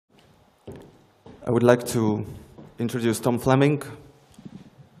I would like to introduce Tom Fleming,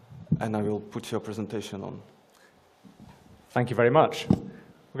 and I will put your presentation on. Thank you very much. Well,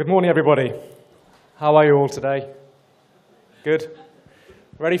 good morning, everybody. How are you all today? Good?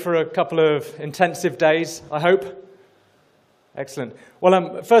 Ready for a couple of intensive days, I hope? Excellent.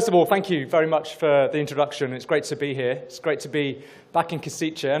 Well, first of all, thank you very much for the introduction. It's great to be here. It's great to be back in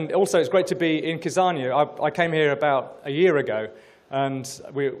Košice, and also it's great to be in Kazania. I came here about a year ago, and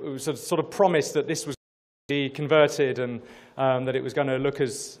we sort of promised that this was going to be converted and that it was going to look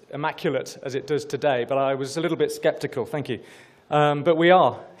as immaculate as it does today, but I was a little bit skeptical. Thank you. But we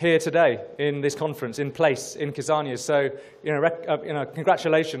are here today in this conference, in place in Kazania. So,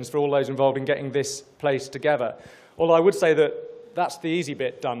 congratulations for all those involved in getting this place together. Although I would say that that's the easy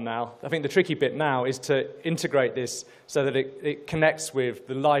bit done now. I think the tricky bit now is to integrate this so that it connects with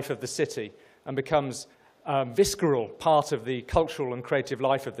the life of the city and becomes a visceral part of the cultural and creative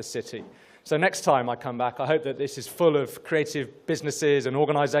life of the city. So next time I come back, I hope that this is full of creative businesses and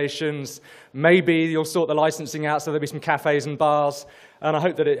organizations. Maybe you'll sort the licensing out so there'll be some cafes and bars. And I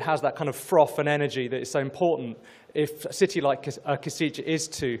hope that it has that kind of froth and energy that is so important if a city like Košice is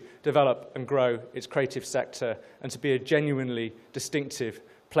to develop and grow its creative sector and to be a genuinely distinctive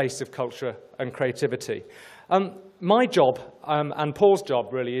place of culture and creativity. My job, and Paul's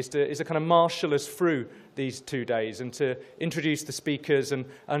job really, is to kind of marshal us through these 2 days and to introduce the speakers and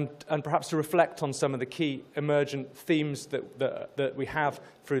perhaps to reflect on some of the key emergent themes that we have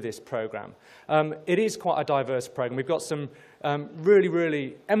through this program. It is quite a diverse program. We've got some really,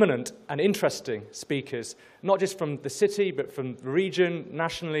 really eminent and interesting speakers, not just from the city, but from the region,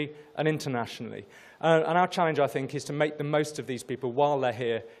 nationally and internationally. And our challenge, I think, is to make the most of these people while they're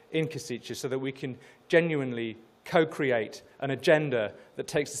here in Košice so that we can genuinely co-create an agenda that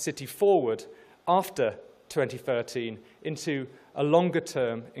takes the city forward after 2013 into a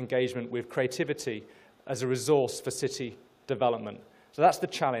longer-term engagement with creativity as a resource for city development. So that's the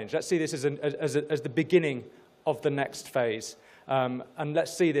challenge. Let's see this as the beginning of the next phase. And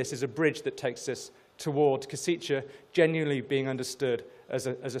let's see this as a bridge that takes us toward Košice genuinely being understood as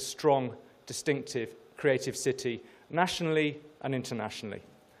a strong, distinctive, creative city, nationally and internationally.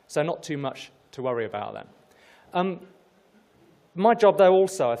 So not too much to worry about then. My job, though,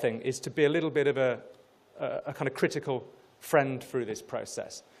 also, I think, is to be a little bit of a kind of critical friend through this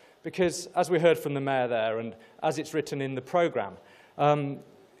process. Because, as we heard from the mayor there, and as it's written in the programme,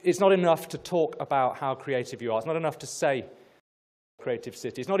 it's not enough to talk about how creative you are. It's not enough to say creative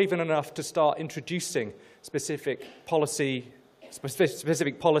city. It's not even enough to start introducing specific policies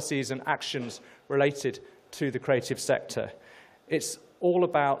and actions related to the creative sector. It's all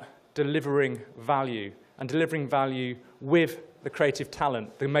about delivering value, and delivering value with the creative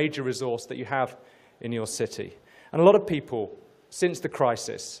talent, the major resource that you have in your city. And a lot of people, since the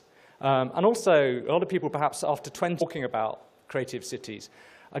crisis, and also a lot of people perhaps after 20 talking about creative cities,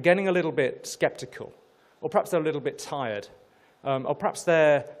 are getting a little bit skeptical, or perhaps they're a little bit tired, or perhaps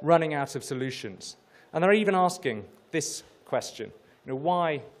they're running out of solutions. And they're even asking this question,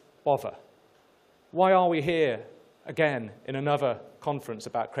 why bother? Why are we here again in another conference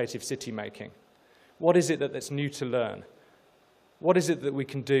about creative city making? What is it that's new to learn? What is it that we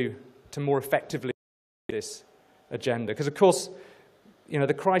can do to more effectively this agenda? Because, of course,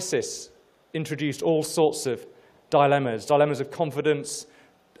 the crisis introduced all sorts of dilemmas of confidence,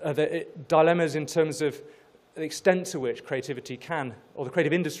 dilemmas in terms of the extent to which creativity can, or the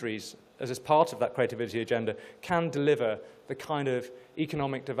creative industries, as part of that creativity agenda, can deliver the kind of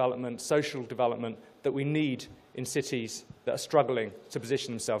economic development, social development that we need in cities that are struggling to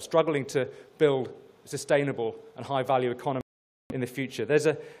position themselves, struggling to build sustainable and high-value economy in the future. There's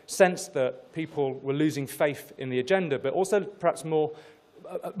a sense that people were losing faith in the agenda, but also perhaps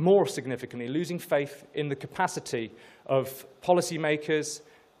more significantly, losing faith in the capacity of policymakers,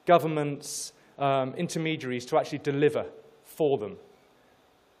 governments, intermediaries to actually deliver for them.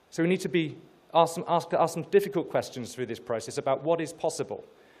 So we need to ask some difficult questions through this process about what is possible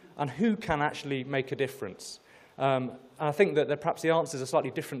and who can actually make a difference. And I think that perhaps the answers are slightly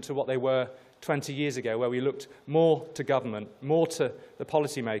different to what they were 20 years ago, where we looked more to government, more to the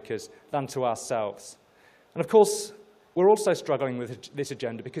policymakers than to ourselves. And of course, we're also struggling with this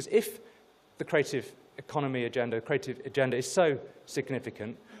agenda because if the creative economy agenda, creative agenda is so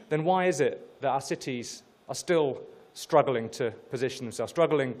significant, then why is it that our cities are still struggling to position themselves,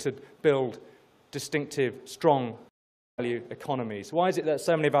 struggling to build distinctive, strong value economies? Why is it that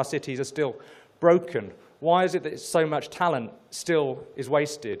so many of our cities are still broken? Why is it that so much talent still is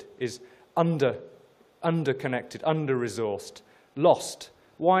wasted, is underconnected, under-resourced, lost?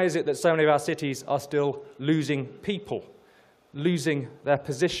 Why is it that so many of our cities are still losing people, losing their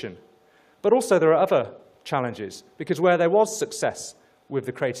position? But also there are other challenges, because where there was success with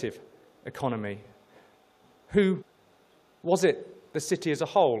the creative economy, was it the city as a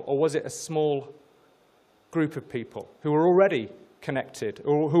whole, or was it a small group of people who were already connected,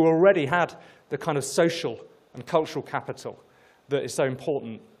 or who already had the kind of social and cultural capital that is so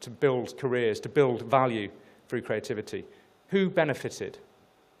important to build careers, to build value through creativity? Who benefited,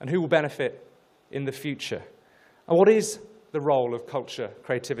 and who will benefit in the future? And what is the role of culture,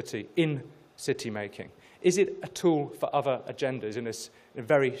 creativity in city making? Is it a tool for other agendas in a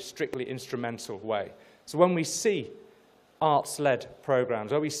very strictly instrumental way? So when we see arts-led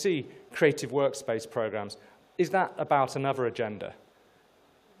programs, when we see creative workspace programs, is that about another agenda?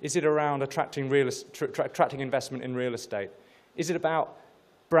 Is it around attracting investment in real estate? Is it about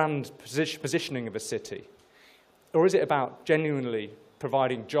brand positioning of a city? Or is it about genuinely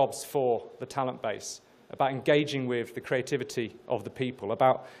providing jobs for the talent base, about engaging with the creativity of the people,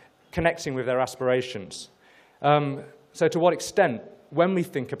 about connecting with their aspirations? So to what extent, when we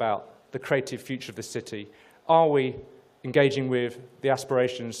think about the creative future of the city, are we engaging with the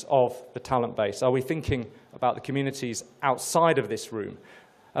aspirations of the talent base? Are we thinking about the communities outside of this room?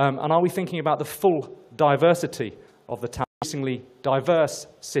 And are we thinking about the full diversity of the increasingly diverse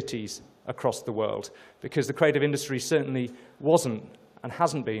cities across the world? Because the creative industry certainly wasn't and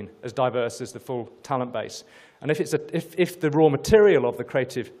hasn't been as diverse as the full talent base. And if the raw material of the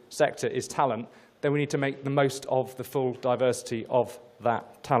creative sector is talent, then we need to make the most of the full diversity of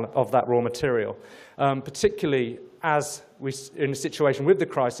that talent, of that raw material. Particularly as we're in a situation with the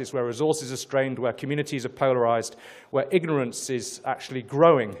crisis where resources are strained, where communities are polarized, where ignorance is actually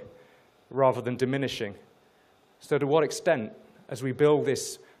growing rather than diminishing. So to what extent, as we build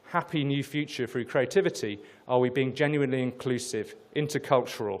this happy new future through creativity, are we being genuinely inclusive,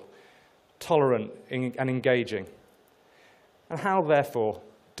 intercultural, tolerant, and engaging? And how, therefore,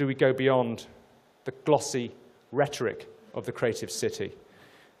 do we go beyond the glossy rhetoric of the creative city?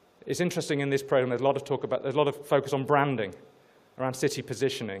 It's interesting in this program, there's a lot of focus on branding, around city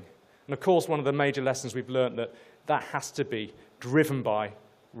positioning. And of course, one of the major lessons we've learned that has to be driven by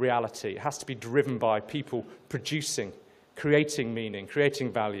reality. It has to be driven by people producing, creating meaning,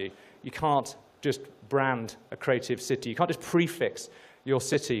 creating value. You can't just brand a creative city. You can't just prefix your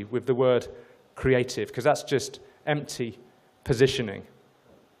city with the word creative, because that's just empty positioning.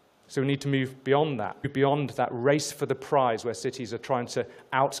 So we need to move beyond that race for the prize where cities are trying to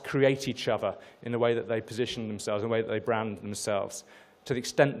out-create each other in the way that they position themselves, in the way that they brand themselves, to the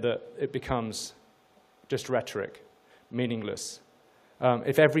extent that it becomes just rhetoric, meaningless.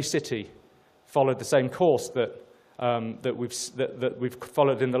 If every city followed the same course that we've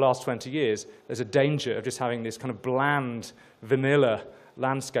followed in the last 20 years, there's a danger of just having this kind of bland, vanilla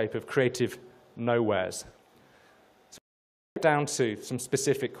landscape of creative nowheres. Down to some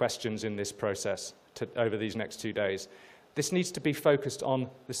specific questions in this process over these next 2 days. This needs to be focused on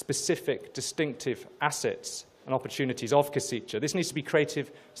the specific, distinctive assets and opportunities of Košice. This needs to be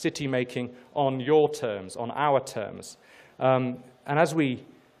creative city making on your terms, on our terms. And as we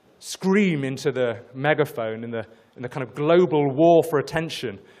scream into the megaphone in the kind of global war for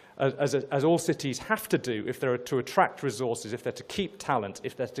attention, as all cities have to do if they're to attract resources, if they're to keep talent,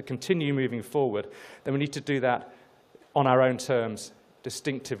 if they're to continue moving forward, then we need to do that on our own terms,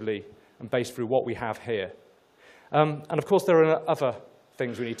 distinctively, and based through what we have here. And of course, there are other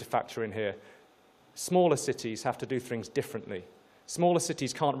things we need to factor in here. Smaller cities have to do things differently. Smaller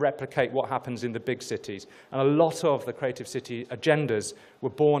cities can't replicate what happens in the big cities. And a lot of the creative city agendas were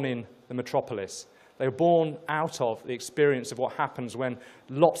born in the metropolis. They were born out of the experience of what happens when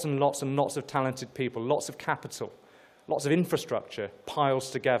lots and lots and lots of talented people, lots of capital, lots of infrastructure piles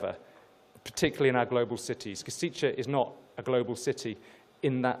together, particularly in our global cities. Košice is not a global city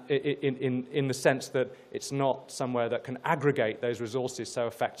in the sense that it's not somewhere that can aggregate those resources so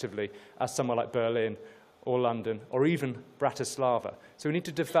effectively as somewhere like Berlin or London or even Bratislava. So we need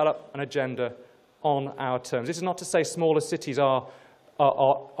to develop an agenda on our terms. This is not to say smaller cities are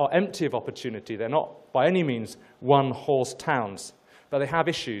empty of opportunity. They're not by any means one-horse towns, but they have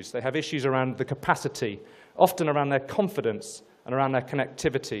issues. They have issues around the capacity, often around their confidence and around their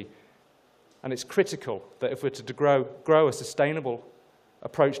connectivity. And it's critical that if we're to grow a sustainable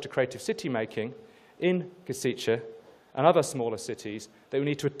approach to creative city making in Košice and other smaller cities, that we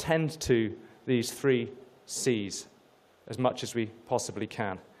need to attend to these 3 C's as much as we possibly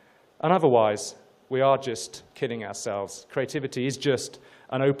can. And otherwise, we are just kidding ourselves. Creativity is just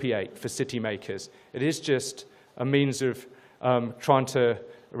an opiate for city makers. It is just a means of trying to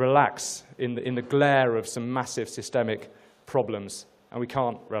relax in the glare of some massive systemic problems, and we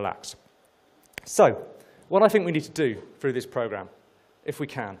can't relax. So, what I think we need to do through this program, if we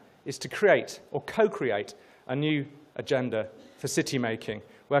can, is to create or co-create a new agenda for city making,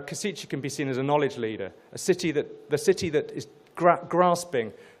 where Košice can be seen as a knowledge leader, the city that is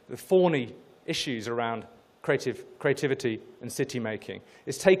grasping the thorny issues around creativity and city making,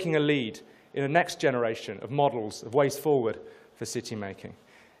 is taking a lead in a next generation of models, of ways forward for city making,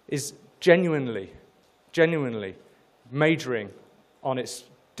 is genuinely majoring on its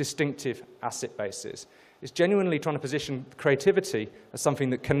distinctive asset bases, is genuinely trying to position creativity as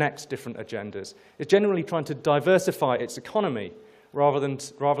something that connects different agendas, is genuinely trying to diversify its economy rather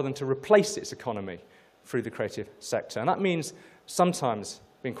than to replace its economy through the creative sector. And that means sometimes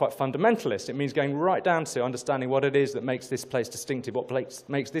being quite fundamentalist. It means going right down to understanding what it is that makes this place distinctive, what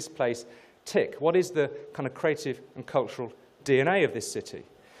makes this place tick, what is the kind of creative and cultural DNA of this city.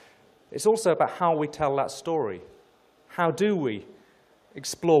 It's also about how we tell that story. How do we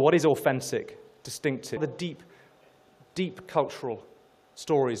explore what is authentic, distinctive, the deep cultural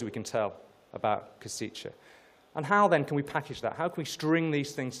stories we can tell about Košice? And how then can we package that? How can we string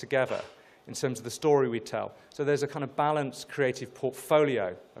these things together in terms of the story we tell? So there's a kind of balanced creative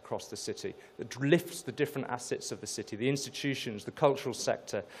portfolio across the city that lifts the different assets of the city, the institutions, the cultural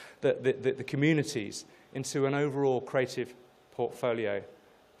sector, the communities, into an overall creative portfolio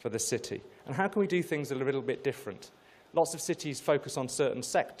for the city. And how can we do things a little bit different? Lots of cities focus on certain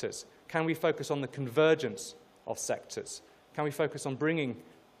sectors. Can we focus on the convergence of sectors? Can we focus on bringing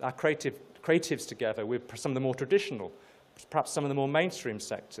our creatives together with some of the more traditional, perhaps some of the more mainstream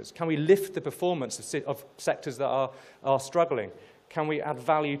sectors? Can we lift the performance of sectors that are struggling? Can we add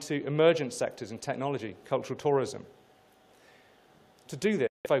value to emergent sectors in technology, cultural tourism? To do this,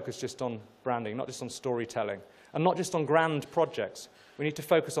 focus just on branding, not just on storytelling, and not just on grand projects. We need to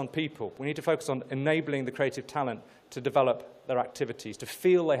focus on people. We need to focus on enabling the creative talent to develop their activities, to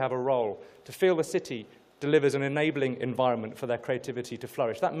feel they have a role, to feel the city delivers an enabling environment for their creativity to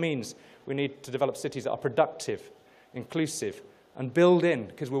flourish. That means we need to develop cities that are productive, inclusive, and build in,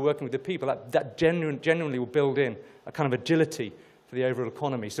 because we're working with the people, that genuinely will build in a kind of agility for the overall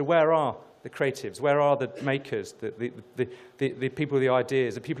economy. So where are the creatives? Where are the makers, the people with the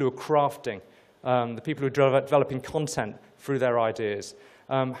ideas, the people who are crafting, the people who are developing content through their ideas?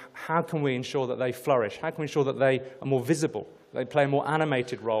 How can we ensure that they flourish? How can we ensure that they are more visible, they play a more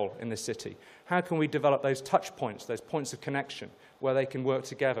animated role in the city? How can we develop those touch points, those points of connection, where they can work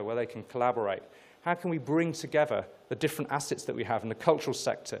together, where they can collaborate? How can we bring together the different assets that we have in the cultural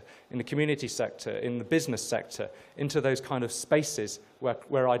sector, in the community sector, in the business sector, into those kind of spaces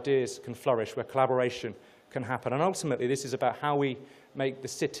where ideas can flourish, where collaboration can happen? And ultimately, this is about how we make the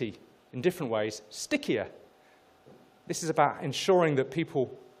city, in different ways, stickier. This is about ensuring that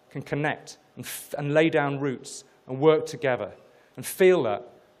people can connect and lay down roots and work together and feel that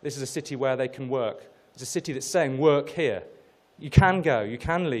this is a city where they can work. It's a city that's saying, work here. You can go, you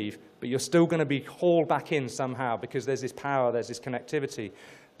can leave, but you're still going to be hauled back in somehow because there's this power, there's this connectivity.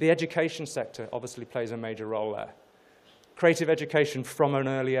 The education sector obviously plays a major role there. Creative education from an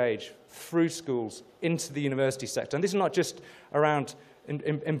early age, through schools, into the university sector. And this is not just around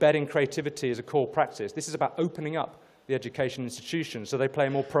embedding creativity as a core practice. This is about opening up the education institutions so they play a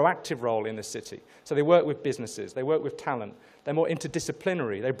more proactive role in the city. So they work with businesses, they work with talent, they're more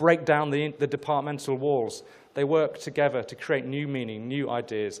interdisciplinary, they break down the departmental walls, they work together to create new meaning, new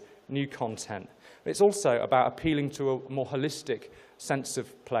ideas, new content. But it's also about appealing to a more holistic sense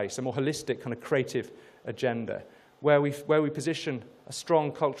of place, a more holistic kind of creative agenda, where we position a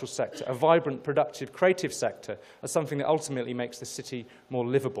strong cultural sector, a vibrant, productive, creative sector as something that ultimately makes the city more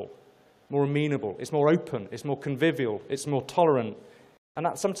livable, more amenable, it's more open, it's more convivial, it's more tolerant. And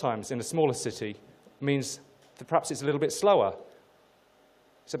that sometimes, in a smaller city, means that perhaps it's a little bit slower.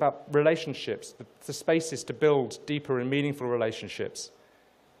 It's about relationships, the spaces to build deeper and meaningful relationships.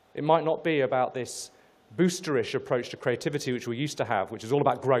 It might not be about this boosterish approach to creativity which we used to have, which is all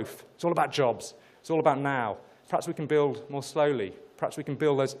about growth, it's all about jobs, it's all about now. Perhaps we can build more slowly. Perhaps we can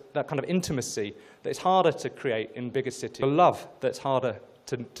build that kind of intimacy that is harder to create in bigger cities, the love that's harder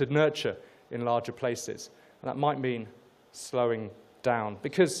to nurture in larger places. And that might mean slowing down.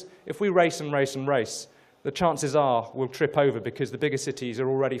 Because if we race and race and race, the chances are we'll trip over because the bigger cities are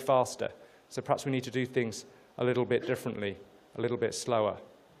already faster. So perhaps we need to do things a little bit differently, a little bit slower.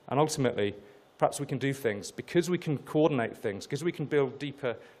 And ultimately, perhaps we can do things because we can coordinate things, because we can build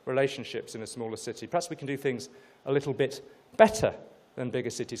deeper relationships in a smaller city. Perhaps we can do things a little bit better than bigger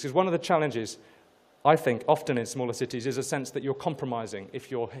cities. Because one of the challenges, I think, often in smaller cities is a sense that you're compromising if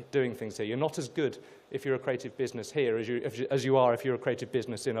you're doing things here. You're not as good if you're a creative business here as you are if you're a creative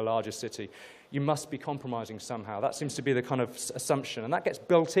business in a larger city. You must be compromising somehow. That seems to be the kind of assumption. And that gets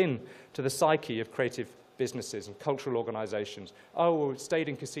built in to the psyche of creative businesses and cultural organizations. Oh, well, we stayed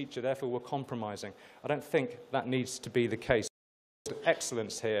in Košice, therefore we're compromising. I don't think that needs to be the case.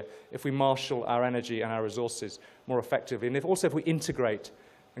 Excellence here if we marshal our energy and our resources more effectively, and also if we integrate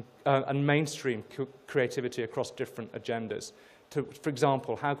and mainstream creativity across different agendas. For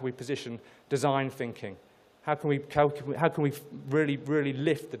example, how can we position design thinking? How can we really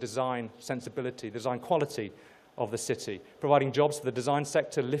lift the design sensibility, the design quality of the city, providing jobs for the design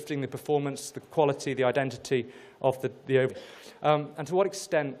sector, lifting the performance, the quality, the identity of and to what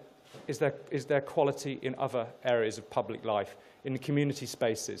extent is there quality in other areas of public life, in the community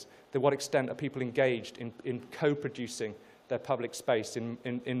spaces? To what extent are people engaged in co-producing their public space,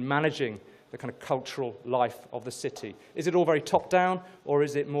 in managing the kind of cultural life of the city? Is it all very top-down, or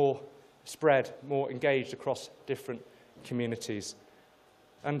is it more spread, more engaged across different communities?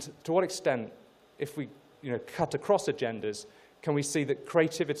 And to what extent, if we cut across agendas, can we see that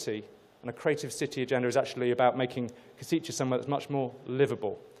creativity and a creative city agenda is actually about making Košice somewhere that's much more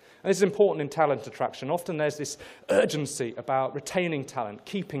livable? And this is important in talent attraction. Often there's this urgency about retaining talent,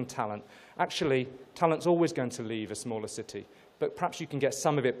 keeping talent. Actually, talent's always going to leave a smaller city, but perhaps you can get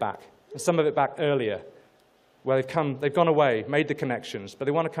some of it back, and some of it back earlier, where they've gone away, made the connections, but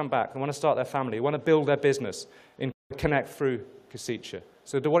they want to come back, they want to start their family, they want to build their business, and connect through Košice.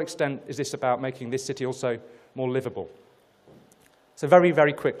 So to what extent is this about making this city also more livable? So very,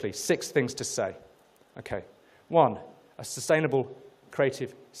 very quickly, 6 things to say. Okay. 1, a sustainable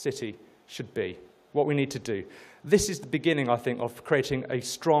creative city should be, what we need to do. This is the beginning, I think, of creating a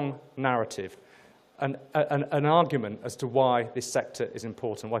strong narrative, an argument as to why this sector is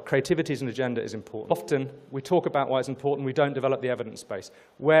important, why creativity as an agenda is important. Often, we talk about why it's important, we don't develop the evidence base.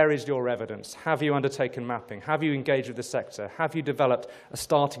 Where is your evidence? Have you undertaken mapping? Have you engaged with the sector? Have you developed a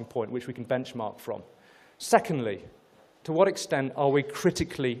starting point which we can benchmark from? Secondly, to what extent are we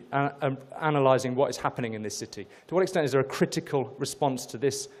critically analysing what is happening in this city? To what extent is there a critical response to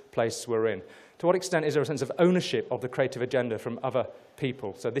this place we're in? To what extent is there a sense of ownership of the creative agenda from other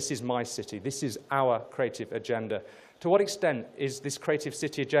people? So this is my city, this is our creative agenda. To what extent is this creative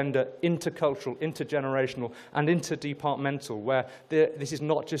city agenda intercultural, intergenerational, and interdepartmental, where this is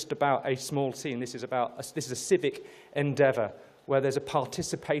not just about a small team, this is a civic endeavour, where there's a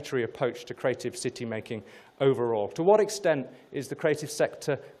participatory approach to creative city making overall? To what extent is the creative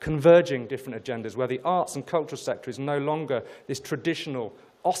sector converging different agendas, where the arts and cultural sector is no longer this traditional,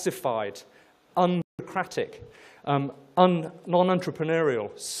 ossified, unbureaucratic,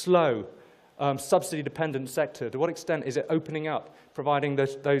 non-entrepreneurial, slow, subsidy-dependent sector? To what extent is it opening up, providing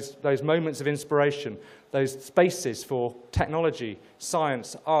those moments of inspiration, those spaces for technology,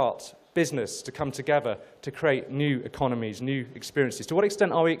 science, art, business to come together to create new economies, new experiences? To what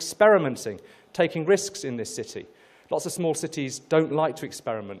extent are we experimenting, taking risks in this city? Lots of small cities don't like to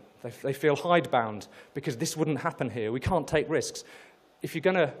experiment. They feel hidebound because this wouldn't happen here. We can't take risks. If you're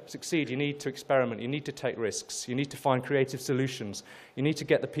going to succeed, you need to experiment, you need to take risks, you need to find creative solutions, you need to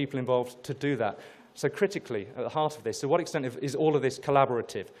get the people involved to do that. So critically, at the heart of this, to what extent is all of this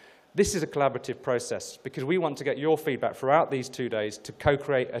collaborative? This is a collaborative process because we want to get your feedback throughout these 2 days to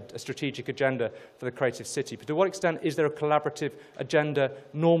co-create a strategic agenda for the creative city. But to what extent is there a collaborative agenda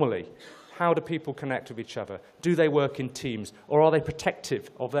normally? How do people connect with each other? Do they work in teams? Or are they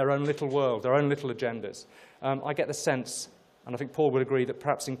protective of their own little world, their own little agendas? I get the sense, and I think Paul would agree, that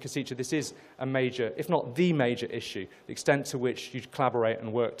perhaps in Košice this is a major, if not the major issue, the extent to which you collaborate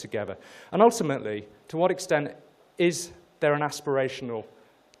and work together. And ultimately, to what extent is there an aspirational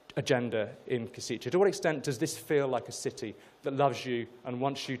agenda in Košice? To what extent does this feel like a city that loves you and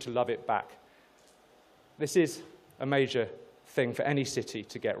wants you to love it back? This is a major thing for any city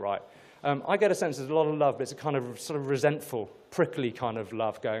to get right. I get a sense there's a lot of love, but it's a kind of sort of resentful, prickly kind of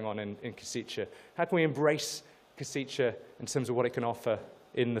love going on in Košice. How can we embrace Košice in terms of what it can offer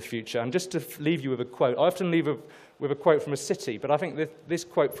in the future? And just to leave you with a quote, I often leave with a quote from a city, but I think this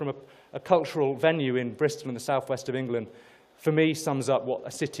quote from a cultural venue in Bristol in the southwest of England, for me, sums up what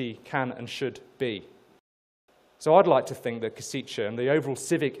a city can and should be. So I'd like to think that Košice and the overall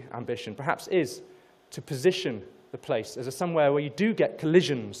civic ambition perhaps is to position the place as somewhere where you do get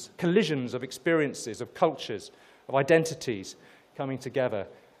collisions of experiences, of cultures, of identities coming together.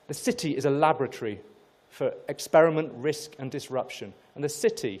 The city is a laboratory for experiment, risk, and disruption. And the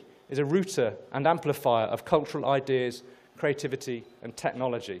city is a router and amplifier of cultural ideas, creativity, and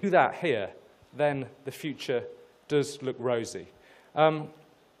technology. Do that here, then the future does look rosy. And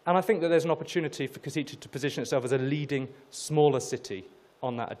I think that there's an opportunity for Košice to position itself as a leading smaller city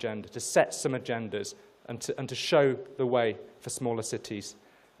on that agenda, to set some agendas and to show the way for smaller cities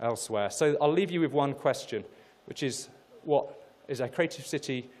elsewhere. So I'll leave you with one question, which is, what is a creative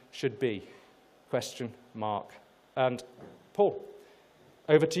city should be? Question Mark, and Paul.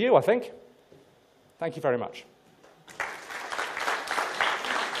 Over to you, I think. Thank you very much.